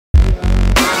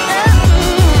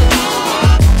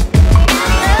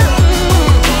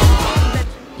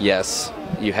Yes,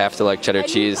 you have to like cheddar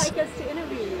cheese. Would you like us to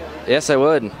interview you? Yes, I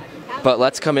would. But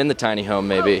let's come in the tiny home,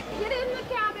 maybe. Oh, get in the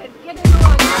cabin. Get in the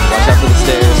lodge. Watch out for the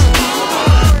stairs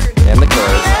and the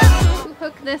cars.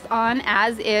 Hook this on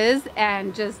as is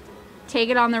and just take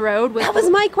it on the road with That was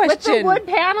my question. With the wood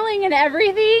paneling and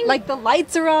everything. Like the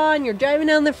lights are on, you're driving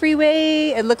down the freeway,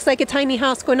 it looks like a tiny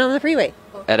house going down the freeway.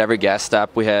 At every gas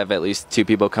stop, we have at least 2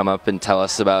 people come up and tell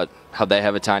us about how they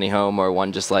have a tiny home or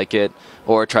one just like it,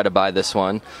 or try to buy this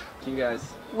one. You guys.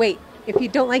 Wait, if you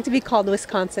don't like to be called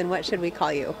Wisconsin, what should we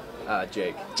call you?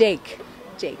 Jake. Jake.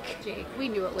 We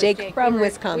knew it was Jake from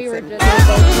Wisconsin. We were just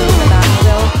both in the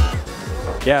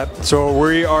Batmobile. Yeah, so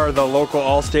we are the local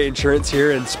Allstate Insurance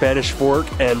here in Spanish Fork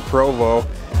and Provo.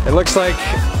 It looks like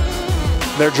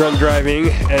they're drunk driving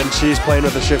and she's playing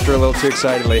with the shifter a little too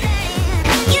excitedly.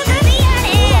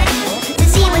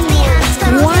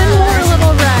 One more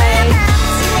little ride.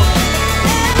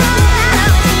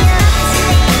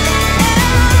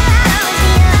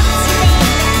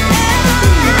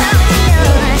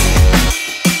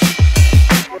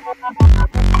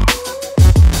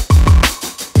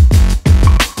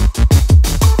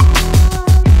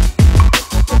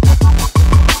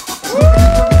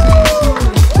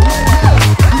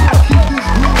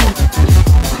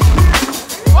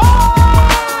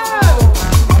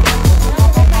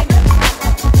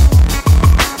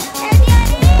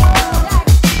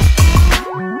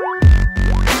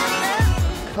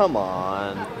 Come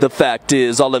on. The fact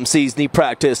is, all MCs need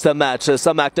practice to match us.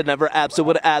 I'm acting never absent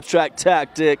with an abstract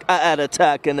tactic. I add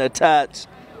attack and attach.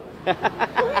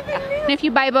 And if you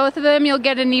buy both of them, you'll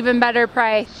get an even better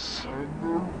price.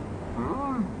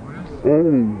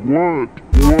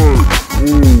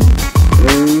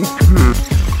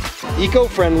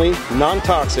 Eco-friendly,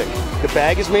 non-toxic. The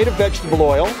bag is made of vegetable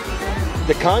oil.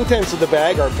 The contents of the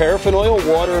bag are paraffin oil,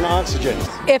 water, and oxygen.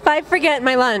 If I forget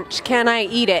my lunch, can I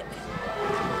eat it?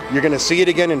 You're gonna see it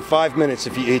again in 5 minutes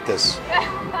if you eat this. Go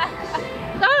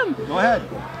ahead.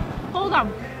 Hold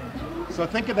on. So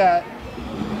think of that,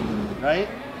 right?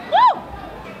 Woo!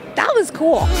 That was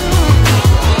cool.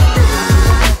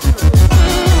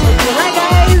 Hi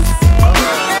guys.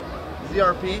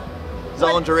 ZRP,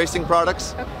 Zollinger Racing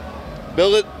Products.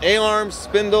 Billet, A-arms,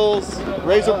 spindles,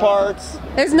 razor parts.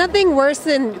 There's nothing worse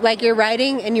than like you're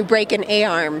riding and you break an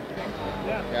A-arm.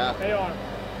 Yeah. A-arm.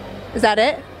 Is that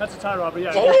it? That's a tie rod, but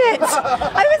yeah. Dang it!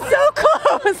 I was so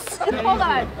close. Hold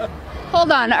on.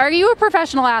 Hold on. Are you a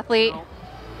professional athlete?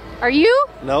 Are you?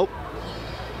 Nope.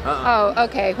 Oh,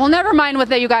 okay. Well, never mind with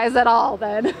you guys at all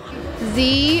then.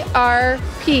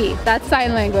 ZRP. That's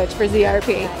sign language for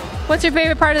ZRP. What's your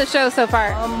favorite part of the show so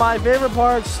far? My favorite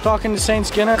part's talking to Saint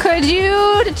Skinner. Could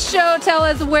you tell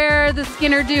us where the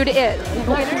Skinner dude is?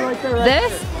 Right there, right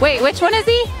This? Wait, which one is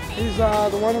he? He's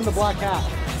the one in the black hat.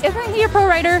 Isn't he a pro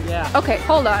rider? Yeah. Okay,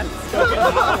 hold on.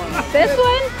 This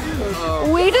one?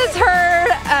 We just heard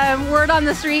word on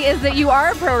the street is that you are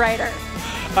a pro rider.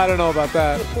 I don't know about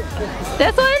that.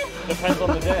 This one? Depends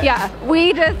on the day. Yeah,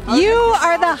 we just... You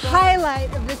are the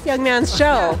highlight of this young man's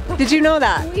show. Did you know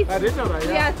that? I did know that,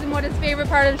 We yeah. asked him what his favorite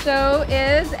part of the show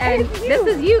is, and this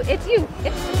is you. It's you.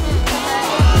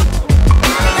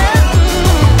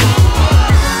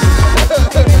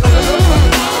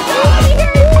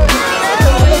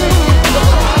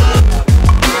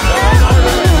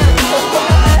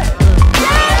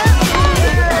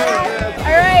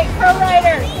 All right, pro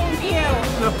rider. Thank you.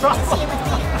 No problem.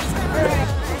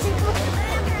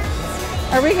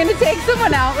 Are we going to take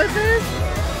someone out with this?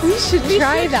 We should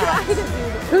try that.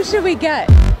 Who should we get?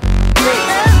 Wait.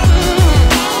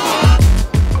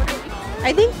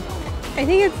 I think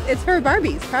it's for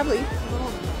Barbies, probably.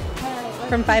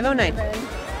 From 509.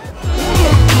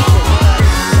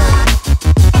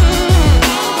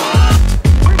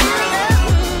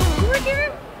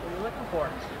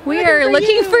 We are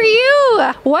looking for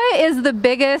you. What is the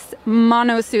biggest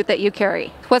mono suit that you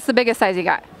carry? What's the biggest size you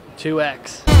got?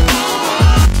 2X.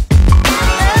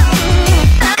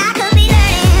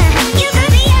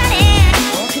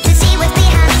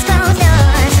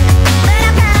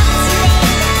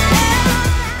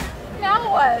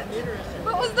 Now what?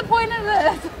 What was the point of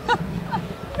this?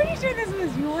 Pretty sure this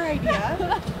was your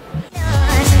idea.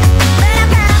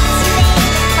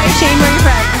 Hi Shane, where are you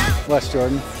from? West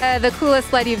Jordan. The coolest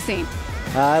sled you've seen?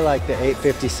 I like the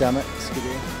 850 Summit Skidoo.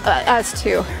 Us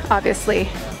too, obviously.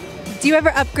 Do you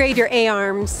ever upgrade your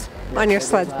A-arms on your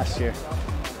sled? Last year.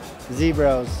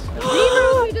 Zebros.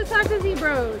 Zebros, we just talked to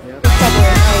Zebros. Yep.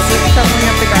 Just shoveling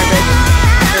up the garbage.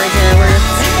 Right here, we're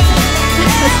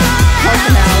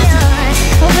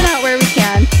helping out where we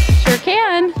can. Sure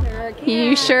can.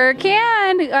 You sure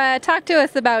can. Talk to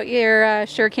us about your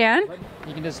sure can.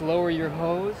 You can just lower your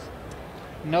hose.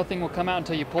 Nothing will come out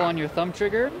until you pull on your thumb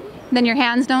trigger. Then your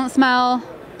hands don't smell.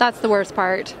 That's the worst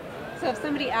part. So if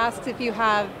somebody asks if you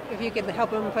could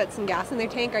help them put some gas in their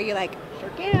tank, are you like, sure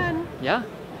can? Yeah.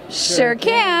 Sure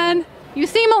can. You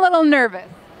seem a little nervous.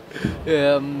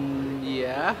 Yeah.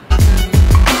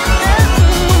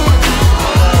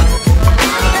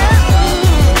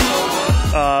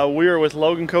 We are with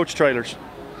Logan Coach Trailers.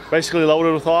 Basically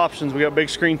loaded with options. We got big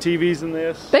screen TVs in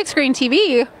this. Big screen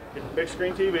TV? Big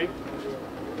screen TV.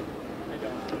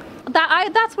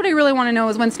 That's what I really want to know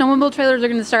is when snowmobile trailers are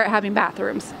going to start having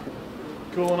bathrooms.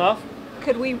 Cool enough?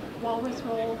 Could we walrus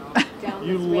roll down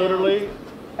You this literally...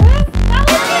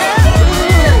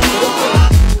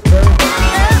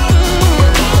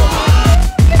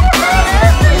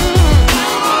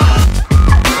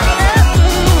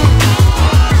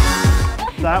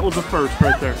 That was a first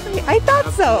right there. I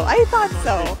thought so. I thought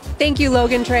so. Thank you,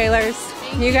 Logan Trailers.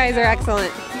 You guys are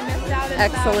excellent.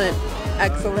 Excellent.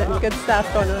 Excellent. Good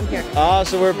stuff going on here.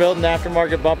 So we're building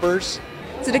aftermarket bumpers.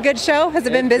 Is it a good show? Has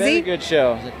it been busy? It's been a good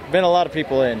show. Been a lot of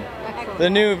people in. The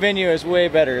new venue is way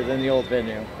better than the old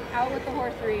venue. Out with the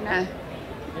horse arena.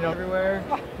 You know, everywhere.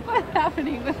 What's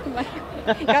happening with the mic?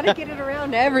 You gotta get it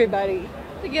around to everybody.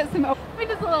 To get some,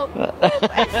 just a little.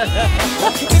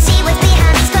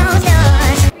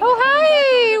 Oh,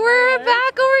 hi! We're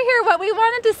back over here. What we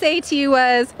wanted to say to you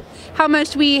was how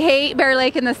much we hate Bear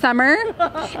Lake in the summer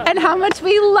and how much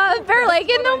we love Bear Lake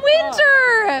in the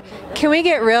winter. Can we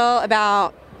get real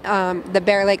about the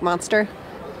Bear Lake Monster?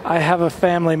 I have a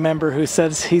family member who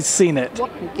says he's seen it.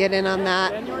 Get in on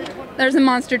that. There's a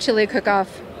monster chili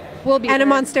cook-off. We'll be and there. A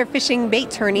monster fishing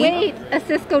bait tourney. Wait, a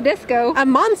Cisco Disco. A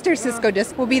monster Cisco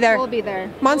Disco. We'll be there. We'll be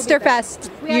there. Monster Fest.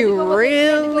 You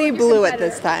really blew it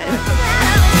this time.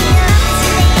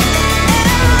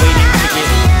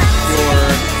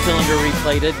 Your cylinder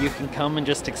replated, you can come and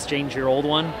just exchange your old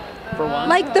one for one.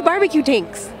 Like the barbecue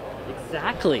tanks.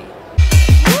 Exactly. Look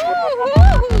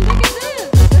at this.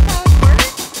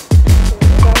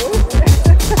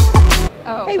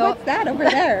 Oh, hey, what's that over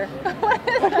there? What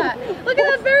is that? Look at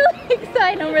that Bear Lake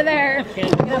sign over there. You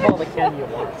can have all the can you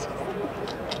want.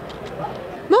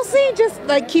 Mostly just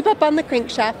like keep up on the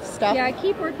crankshaft stuff. Yeah,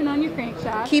 keep working on your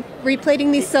crankshaft. Keep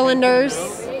replating these cylinders.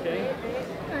 Okay.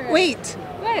 Right. Wait.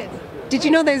 What? Did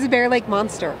you know there's a Bear Lake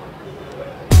Monster?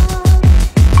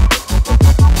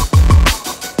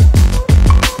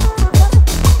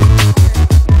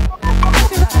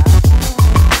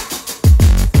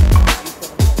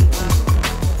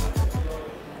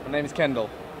 My name's Kendall.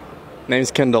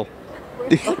 Name's Kendall.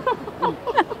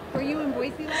 Were you in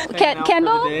Boise last night?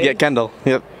 Kendall? Yeah, Kendall.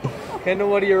 Yep. Kendall,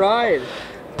 what do you ride?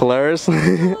 Polaris. I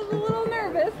was a little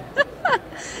nervous.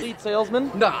 Lead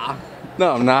salesman? Nah.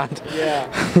 No, I'm not. Yeah.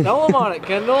 Tell them on it,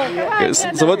 Kendall. Okay,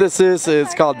 so what this is,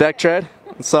 it's called deck tread.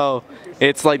 So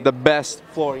it's like the best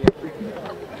floor.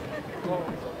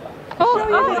 Hold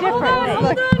on.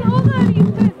 You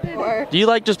twisted. Do you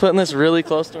like just putting this really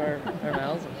close to our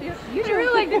mouths? You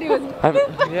really like to do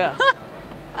it. Yeah.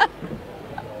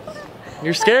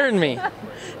 You're scaring me.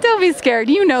 Don't be scared.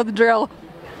 You know the drill.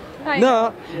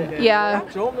 No. Yeah.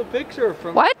 Show them the picture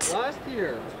from What? last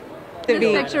year. This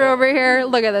picture over here.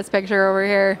 Look at this picture over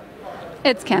here.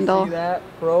 It's Kendall. See that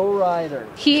pro rider.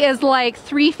 He is like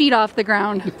 3 feet off the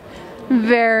ground.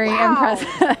 Very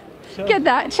impressive. Get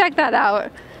that. Check that out.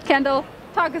 Kendall,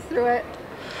 talk us through it.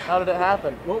 How did it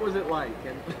happen? What was it like?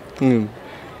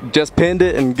 Just pinned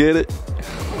it and get it.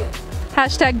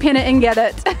 Hashtag pin it and get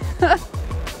it. I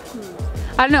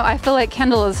don't know. I feel like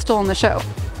Kendall has stolen the show.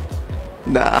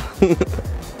 Nah.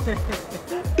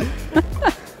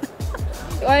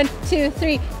 1, 2,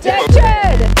 3. Deck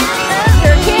tread!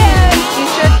 Sure can. You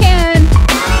sure can.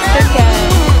 Sure can.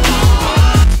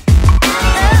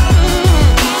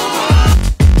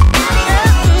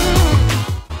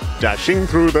 Dashing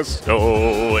through the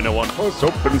snow in a one-horse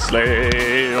open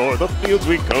sleigh, o'er the fields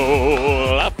we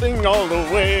go, laughing all the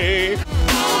way.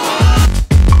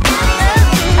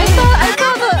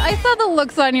 I saw the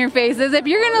looks on your faces. If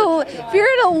you're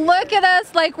gonna look at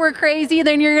us like we're crazy,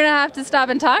 then you're gonna have to stop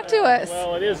and talk to us.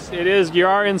 Well, it is. You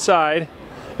are inside,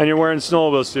 and you're wearing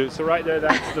snowmobile suits. So right there,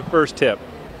 that's the first tip.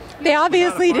 They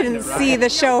obviously didn't see the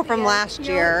show from last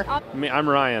year. I'm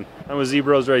Ryan. I'm with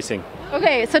Z-Bros Racing.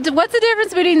 Okay, so what's the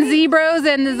difference between Z-Bros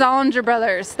and the Zollinger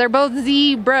brothers? They're both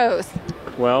Z-Bros.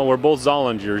 Well, we're both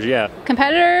Zollingers, yeah.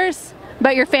 Competitors?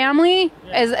 But your family?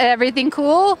 Is everything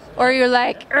cool? Or you're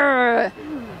like, Can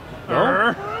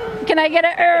I get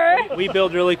a We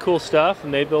build really cool stuff,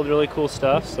 and they build really cool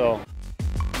stuff, so.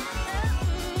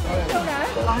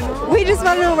 We just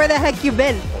want to know where the heck you've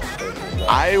been.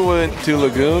 I went to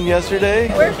Lagoon yesterday.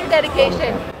 Where's your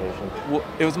dedication? Well,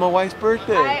 it was my wife's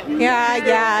birthday. Yeah. We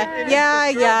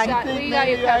got you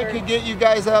Maybe I covered. could get you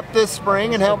guys up this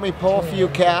spring and help me pull a few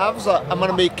calves. I'm going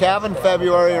to be calving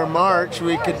February or March.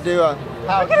 We could do a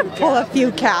Pull a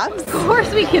few calves. Of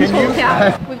course we can pull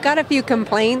calves. We've got a few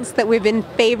complaints that we've been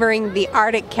favoring the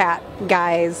Arctic cat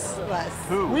guys less.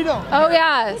 We don't. Oh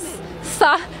yes,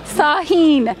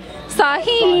 Sahin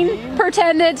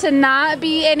pretended to not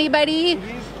be anybody,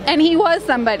 and he was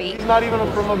somebody. He's not even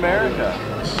from America.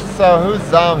 So who's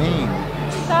Zaheen?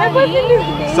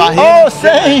 Sahin. Oh,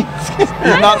 Sahin!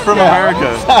 He's not from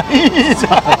America.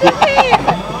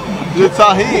 It's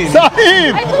Sahim.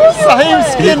 Sahim! Sahim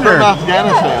He's Skinder. from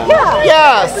Afghanistan.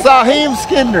 Yeah, Sahim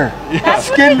Skinder.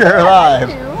 Skinder alive.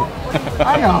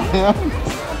 I know him.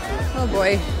 Oh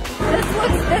boy.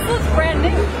 This looks brand new.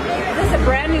 Is this a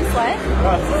brand new sled? No,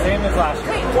 it's the same as last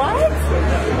year. Wait, what?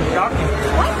 Shocking.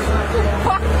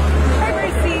 What? I've never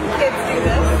seen kids do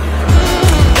this.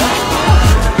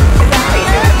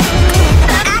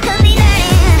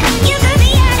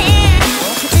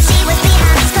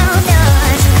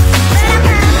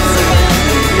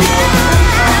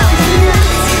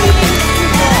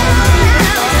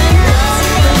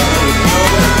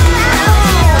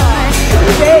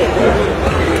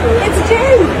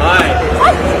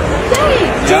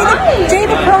 Jay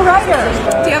the pro rider.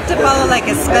 Do you have to follow like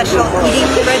a special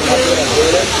eating regimen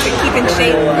to keep in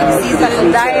shape? Like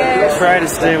seasonal diet? Try to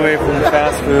stay away from the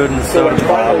fast food and the soda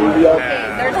pop. Okay,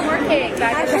 there's more cake.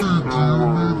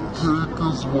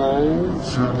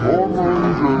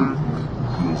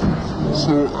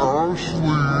 So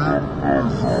Ashley,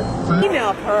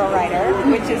 Female pro rider,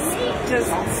 which is just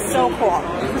so cool.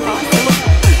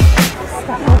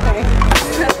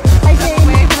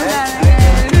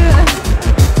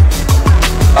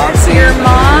 Your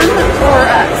mom or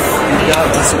us?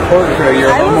 Yeah, to support her. You're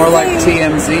a little more like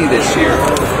TMZ this year.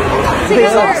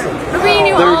 We're bringing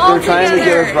you all They're trying to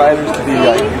get us riders to be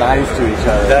like nice to each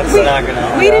other. That's not gonna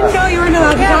happen. We didn't know you weren't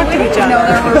allowed to talk to each other. No,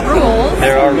 there were rules.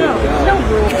 There are rules. No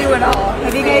rules. Do it all.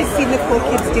 Have you guys seen the cool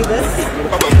kids do this?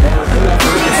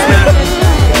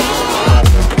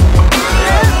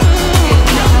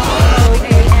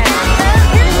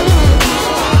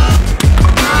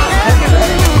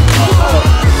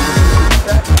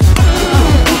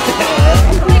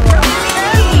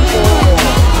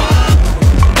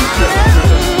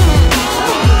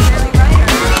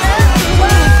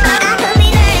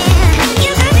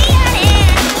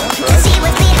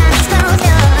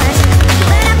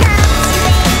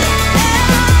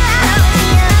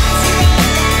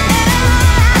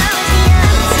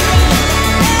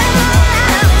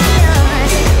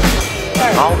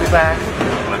 I'll be back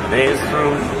when the day is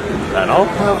through, and I'll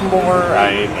have more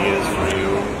ideas for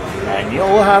you, and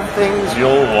you'll have things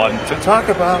you'll want to talk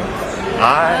about.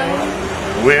 I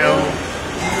will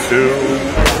too.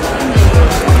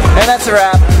 And that's a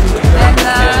wrap. And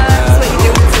that's what you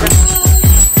do.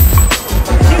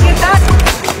 Did you get that?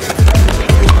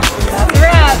 That's a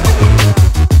wrap.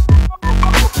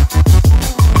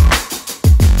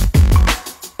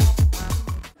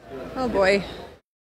 Oh boy.